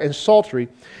 lyre, and psaltery,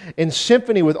 in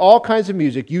symphony with all kinds of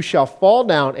music, you shall fall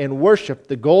down and worship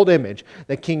the gold image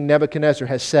that King Nebuchadnezzar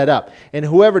has set up. And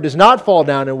whoever does not fall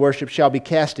down and worship shall be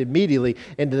cast immediately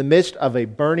into the midst of a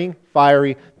burning,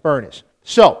 fiery furnace."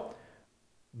 So,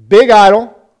 big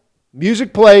idol,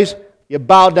 music plays, you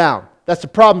bow down. That's a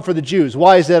problem for the Jews.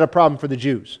 Why is that a problem for the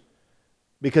Jews?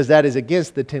 Because that is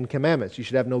against the Ten Commandments. You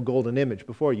should have no golden image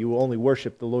before you. You will only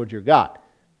worship the Lord your God.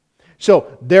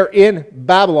 So they're in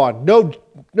Babylon.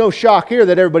 No shock here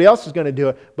that everybody else is going to do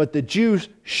it, but the Jews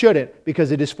shouldn't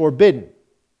because it is forbidden.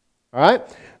 All right?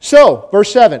 So,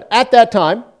 verse 7, at that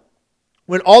time,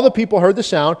 when all the people heard the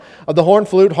sound of the horn,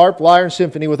 flute, harp, lyre, and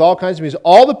symphony with all kinds of music,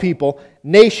 all the people,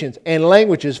 nations, and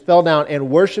languages fell down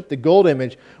and worshipped the gold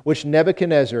image which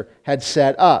Nebuchadnezzar had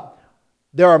set up.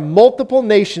 There are multiple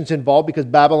nations involved because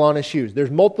Babylon is huge. There's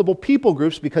multiple people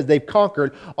groups because they've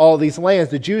conquered all these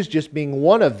lands, the Jews just being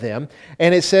one of them.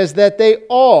 And it says that they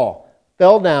all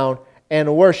fell down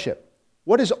and worshiped.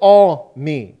 What does all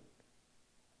mean?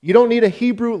 You don't need a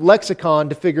Hebrew lexicon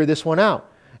to figure this one out.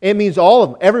 It means all of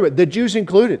them, everybody, the Jews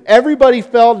included. Everybody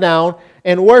fell down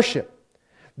and worshiped.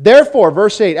 Therefore,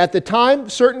 verse 8, at the time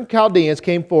certain Chaldeans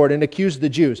came forward and accused the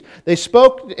Jews. They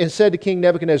spoke and said to King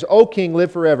Nebuchadnezzar, "O king,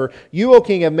 live forever. You, O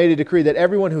king, have made a decree that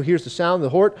everyone who hears the sound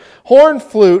of the horn,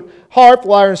 flute, harp,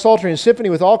 lyre, and psaltery, and symphony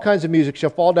with all kinds of music shall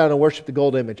fall down and worship the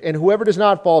gold image. And whoever does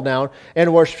not fall down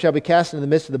and worship shall be cast into the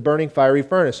midst of the burning fiery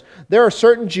furnace. There are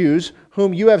certain Jews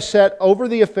whom you have set over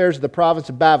the affairs of the province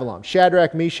of Babylon,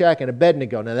 Shadrach, Meshach, and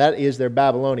Abednego." Now that is their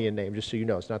Babylonian name, just so you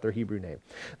know. It's not their Hebrew name.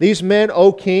 "These men,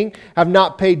 O king, have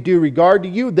not paid due regard to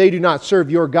you. They do not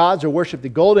serve your gods or worship the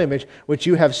gold image which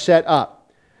you have set up."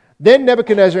 Then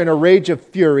Nebuchadnezzar, in a rage of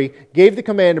fury, gave the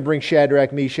command to bring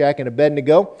Shadrach, Meshach, and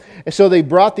Abednego. And so they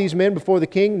brought these men before the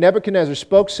king. Nebuchadnezzar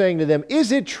spoke, saying to them,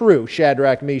 "Is it true,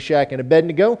 Shadrach, Meshach, and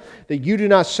Abednego, that you do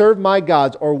not serve my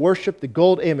gods or worship the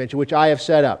gold image which I have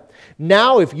set up?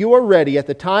 Now, if you are ready at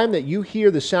the time that you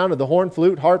hear the sound of the horn,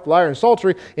 flute, harp, lyre, and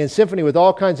psaltery, and symphony with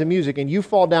all kinds of music, and you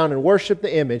fall down and worship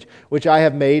the image which I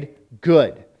have made,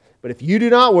 good. But if you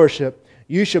do not worship,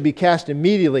 you shall be cast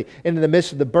immediately into the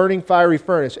midst of the burning fiery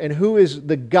furnace. And who is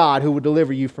the God who will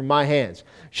deliver you from my hands?"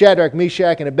 Shadrach,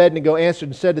 Meshach, and Abednego answered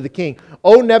and said to the king,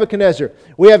 "O Nebuchadnezzar,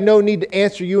 we have no need to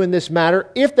answer you in this matter.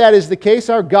 If that is the case,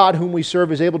 our God whom we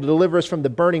serve is able to deliver us from the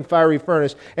burning fiery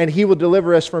furnace, and he will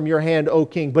deliver us from your hand, O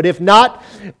king. But if not,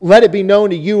 let it be known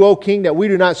to you, O king, that we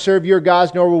do not serve your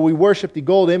gods, nor will we worship the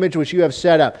gold image which you have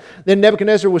set up." Then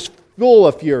Nebuchadnezzar was full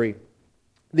of fury,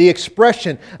 The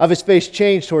expression of his face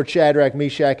changed toward Shadrach,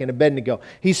 Meshach, and Abednego.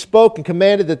 He spoke and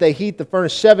commanded that they heat the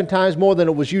furnace 7 times more than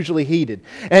it was usually heated.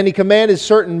 And he commanded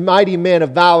certain mighty men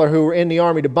of valor who were in the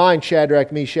army to bind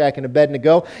Shadrach, Meshach, and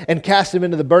Abednego and cast them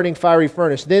into the burning fiery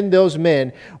furnace. Then those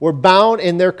men were bound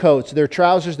in their coats, their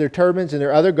trousers, their turbans, and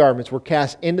their other garments were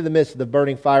cast into the midst of the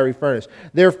burning fiery furnace.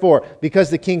 Therefore, because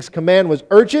the king's command was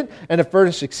urgent and the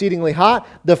furnace exceedingly hot,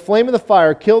 the flame of the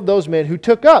fire killed those men who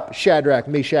took up Shadrach,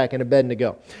 Meshach, and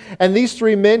Abednego. And these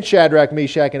 3 men, Shadrach,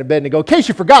 Meshach, and Abednego, in case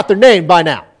you forgot their name by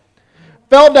now,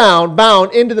 fell down,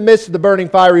 bound into the midst of the burning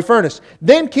fiery furnace.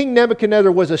 Then King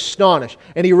Nebuchadnezzar was astonished,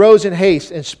 and he rose in haste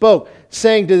and spoke,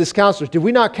 saying to his counselors, "Did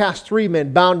we not cast 3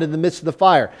 men bound in the midst of the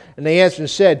fire?" And they answered and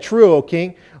said, "True, O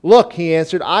king." "Look," he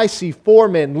answered, "I see 4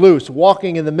 men loose,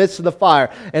 walking in the midst of the fire,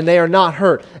 and they are not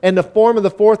hurt. And the form of the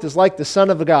 4th is like the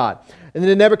Son of God." And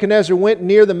then Nebuchadnezzar went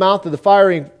near the mouth of the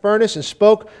fiery furnace and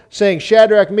spoke, saying,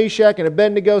 "Shadrach, Meshach, and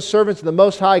Abednego, servants of the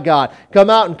Most High God, come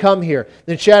out and come here."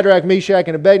 Then Shadrach, Meshach,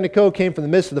 and Abednego came from the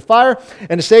midst of the fire,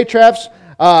 and the satraps,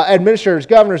 administrators,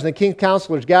 governors, and the king's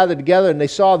counselors gathered together, and they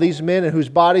saw these men in whose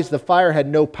bodies the fire had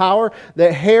no power.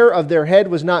 The hair of their head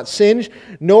was not singed,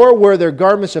 nor were their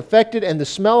garments affected, and the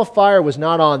smell of fire was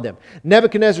not on them.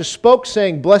 Nebuchadnezzar spoke,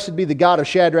 saying, "Blessed be the God of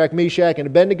Shadrach, Meshach, and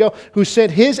Abednego, who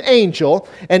sent his angel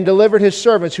and delivered his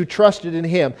servants who trusted in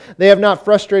him. They have not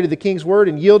frustrated the king's word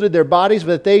and yielded their bodies,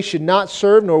 but that they should not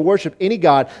serve nor worship any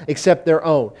god except their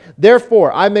own.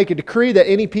 Therefore, I make a decree that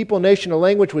any people, nation, or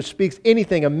language which speaks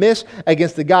anything amiss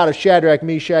against the God of Shadrach,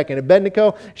 Meshach, and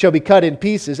Abednego shall be cut in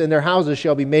pieces, and their houses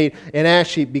shall be made an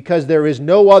ash heap, because there is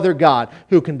no other God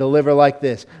who can deliver like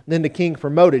this." Then the king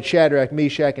promoted Shadrach,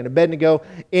 Meshach, and Abednego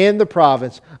in the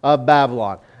province of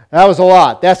Babylon. That was a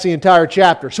lot. That's the entire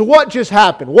chapter. So what just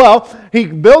happened? Well, he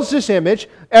builds this image.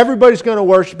 Everybody's going to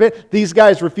worship it. These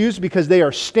guys refuse because they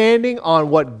are standing on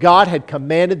what God had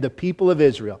commanded the people of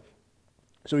Israel.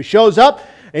 So he shows up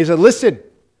and he said, "Listen,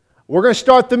 we're going to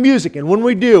start the music, and when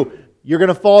we do, you're going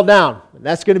to fall down, and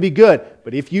that's going to be good.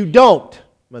 But if you don't,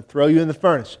 I'm going to throw you in the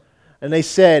furnace." And they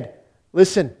said,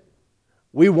 "Listen,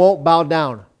 we won't bow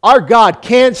down. Our God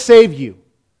can save you,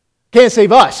 can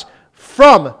save us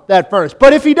from that furnace.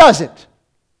 But if He doesn't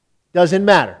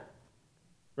matter."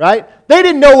 Right? They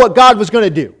didn't know what God was going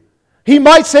to do. He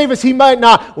might save us, He might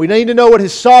not. We need to know what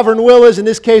His sovereign will is in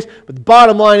this case, but the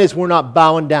bottom line is we're not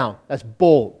bowing down. That's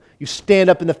bold. You stand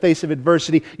up in the face of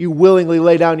adversity. You willingly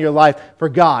lay down your life for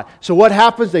God. So what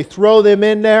happens? They throw them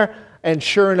in there, and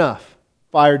sure enough,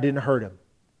 fire didn't hurt him.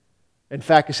 In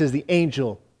fact, it says the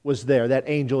angel was there. That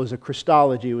angel is a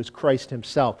Christology. It was Christ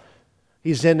Himself.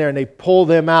 He's in there, and they pull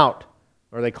them out.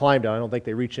 Or they climbed out. I don't think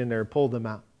they reached in there and pulled them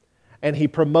out. And He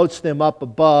promotes them up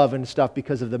above and stuff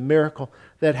because of the miracle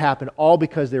that happened, all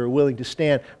because they were willing to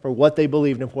stand for what they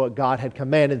believed and what God had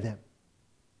commanded them.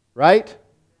 Right?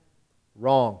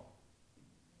 Wrong.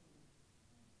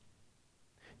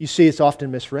 You see, it's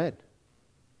often misread.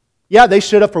 Yeah, they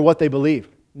stood up for what they believed,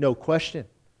 no question.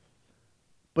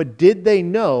 But did they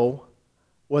know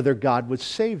whether God would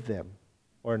save them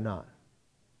or not?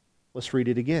 Let's read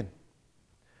it again.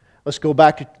 Let's go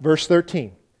back to verse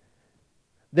 13.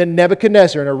 Then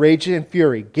Nebuchadnezzar, in a rage and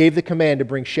fury, gave the command to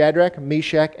bring Shadrach,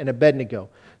 Meshach, and Abednego.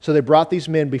 So they brought these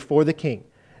men before the king.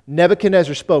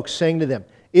 Nebuchadnezzar spoke, saying to them,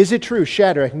 "Is it true,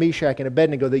 Shadrach, Meshach, and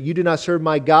Abednego, that you do not serve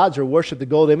my gods or worship the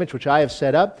gold image which I have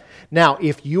set up? Now,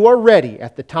 if you are ready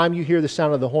at the time you hear the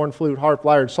sound of the horn, flute, harp,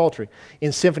 lyre, and psaltery,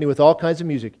 in symphony with all kinds of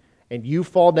music, and you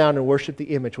fall down and worship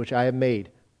the image which I have made,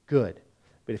 good.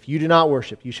 But if you do not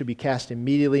worship, you shall be cast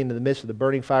immediately into the midst of the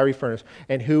burning fiery furnace.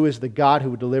 And who is the God who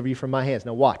would deliver you from my hands?"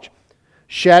 Now watch.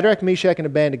 Shadrach, Meshach, and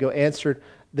Abednego answered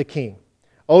the king,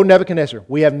 "O Nebuchadnezzar,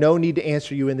 we have no need to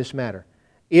answer you in this matter.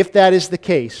 If that is the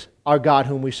case, our God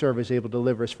whom we serve is able to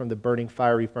deliver us from the burning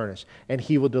fiery furnace, and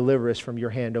He will deliver us from your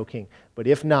hand, O king. But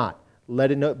if not,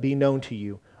 let it be known to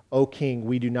you, O king,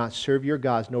 we do not serve your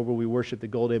gods, nor will we worship the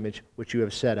gold image which you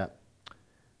have set up."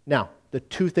 Now, the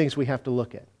two things we have to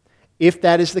look at. If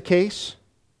that is the case,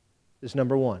 is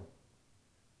number one.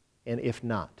 And if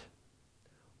not,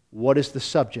 what is the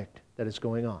subject that is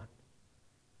going on?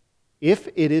 If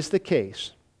it is the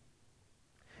case,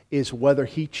 is whether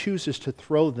He chooses to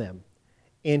throw them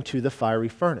into the fiery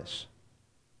furnace.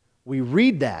 We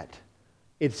read that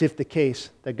it's if the case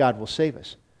that God will save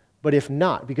us. But if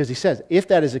not, because He says, if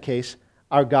that is the case,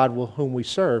 our God whom we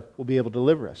serve will be able to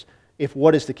deliver us. If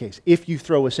what is the case? If you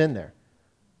throw us in there,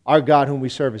 our God whom we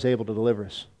serve is able to deliver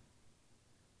us.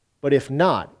 But if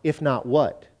not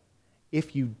what?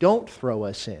 If you don't throw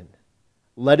us in,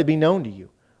 let it be known to you,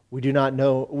 we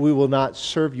will not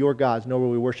serve your gods, nor will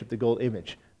we worship the gold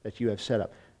image that you have set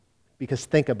up. Because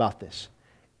think about this.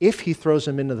 if He throws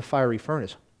them into the fiery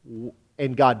furnace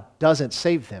and God doesn't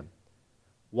save them,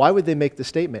 why would they make the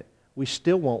statement, we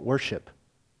still won't worship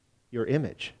your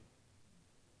image?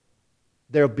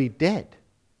 They'll be dead.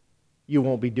 You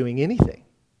won't be doing anything.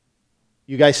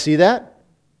 You guys see that?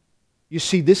 You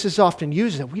see, this is often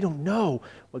used that we don't know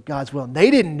what God's will. And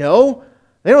they didn't know.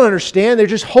 They don't understand. They're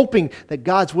just hoping that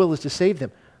God's will is to save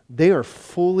them. They are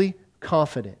fully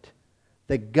confident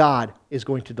that God is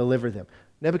going to deliver them.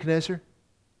 Nebuchadnezzar,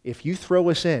 if you throw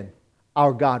us in,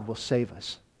 our God will save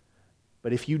us.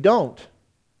 But if you don't,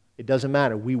 it doesn't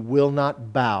matter. We will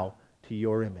not bow to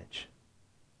your image.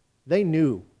 They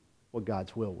knew what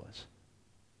God's will was.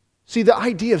 See, the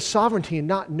idea of sovereignty and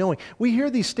not knowing. We hear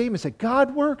these statements that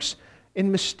God works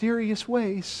in mysterious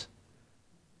ways.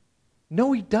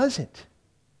 No, He doesn't.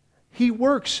 He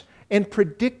works in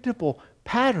predictable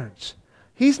patterns.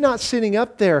 He's not sitting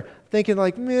up there thinking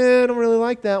like, man, I don't really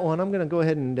like that one. I'm going to go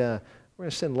ahead and we're going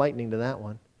to send lightning to that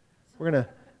one. We're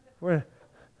going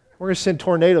to send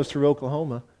tornadoes through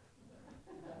Oklahoma.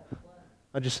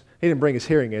 He didn't bring his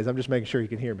hearing aids. I'm just making sure he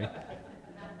can hear me.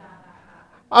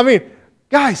 I mean,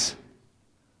 guys,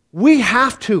 we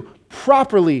have to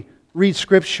properly read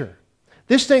Scripture.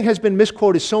 This thing has been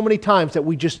misquoted so many times that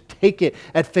we just take it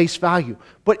at face value.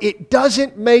 But it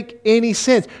doesn't make any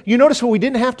sense. You notice what we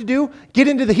didn't have to do? Get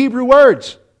into the Hebrew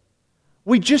words.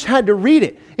 We just had to read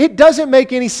it. It doesn't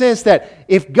make any sense that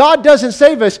if God doesn't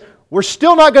save us, we're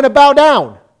still not going to bow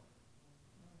down.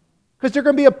 Because there's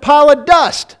going to be a pile of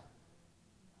dust.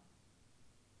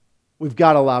 We've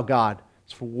got to allow God's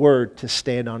word to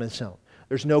stand on its own.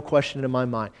 There's no question in my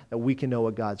mind that we can know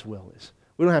what God's will is.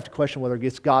 We don't have to question whether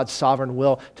it's God's sovereign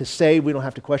will to save. We don't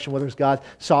have to question whether it's God's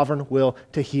sovereign will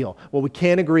to heal. What we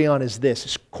can agree on is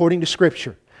this. According to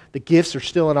Scripture, the gifts are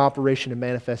still in operation and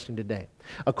manifesting today.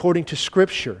 According to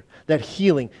Scripture, that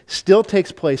healing still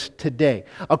takes place today.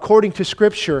 According to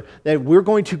Scripture, that we're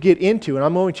going to get into, and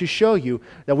I'm going to show you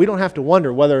that we don't have to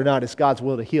wonder whether or not it's God's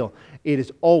will to heal. It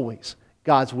is always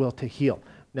God's will to heal.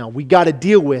 Now, we got to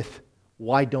deal with,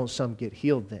 why don't some get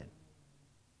healed then?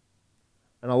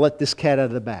 And I'll let this cat out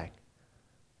of the bag.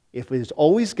 If it is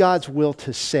always God's will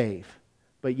to save,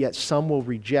 but yet some will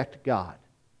reject God,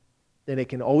 then it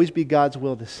can always be God's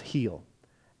will to heal,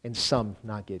 and some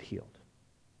not get healed.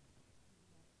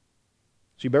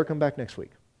 So you better come back next week.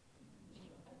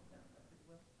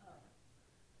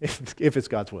 If it's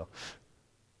God's will.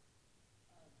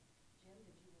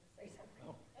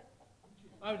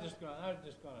 I was just going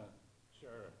to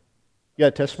share. You got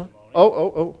a testimony?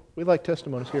 Oh, we like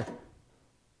testimonies here.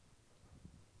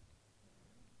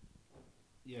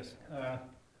 Yes.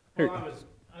 Here. Well,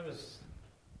 I was.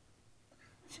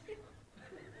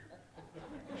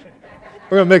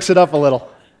 We're going to mix it up a little.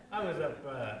 I was up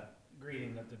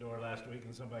greeting at the door last week,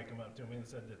 and somebody came up to me and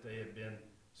said that they had been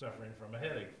suffering from a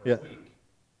headache for a week.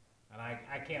 And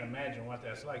I can't imagine what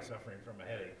that's like, suffering from a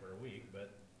headache for a week,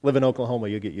 but... Live in Oklahoma,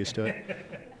 you'll get used to it.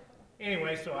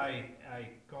 Anyway, so I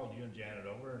called you and Janet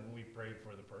over, and we prayed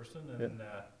for the person, and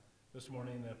this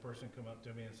morning the person came up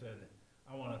to me and said,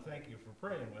 I want to thank you for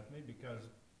praying with me because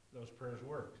those prayers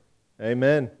worked.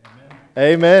 Amen.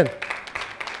 Amen. Amen.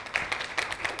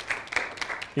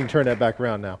 You can turn that back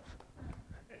around now.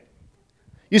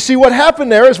 You see, what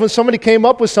happened there is when somebody came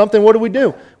up with something, what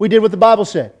do? We did what the Bible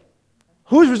said.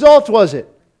 Whose result was it?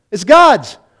 It's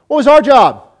God's. What was our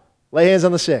job? Lay hands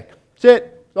on the sick. That's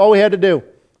it. That's all we had to do.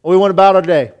 We went about our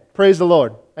day. Praise the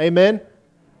Lord. Amen.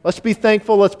 Let's be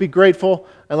thankful, let's be grateful,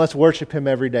 and let's worship Him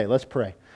every day. Let's pray.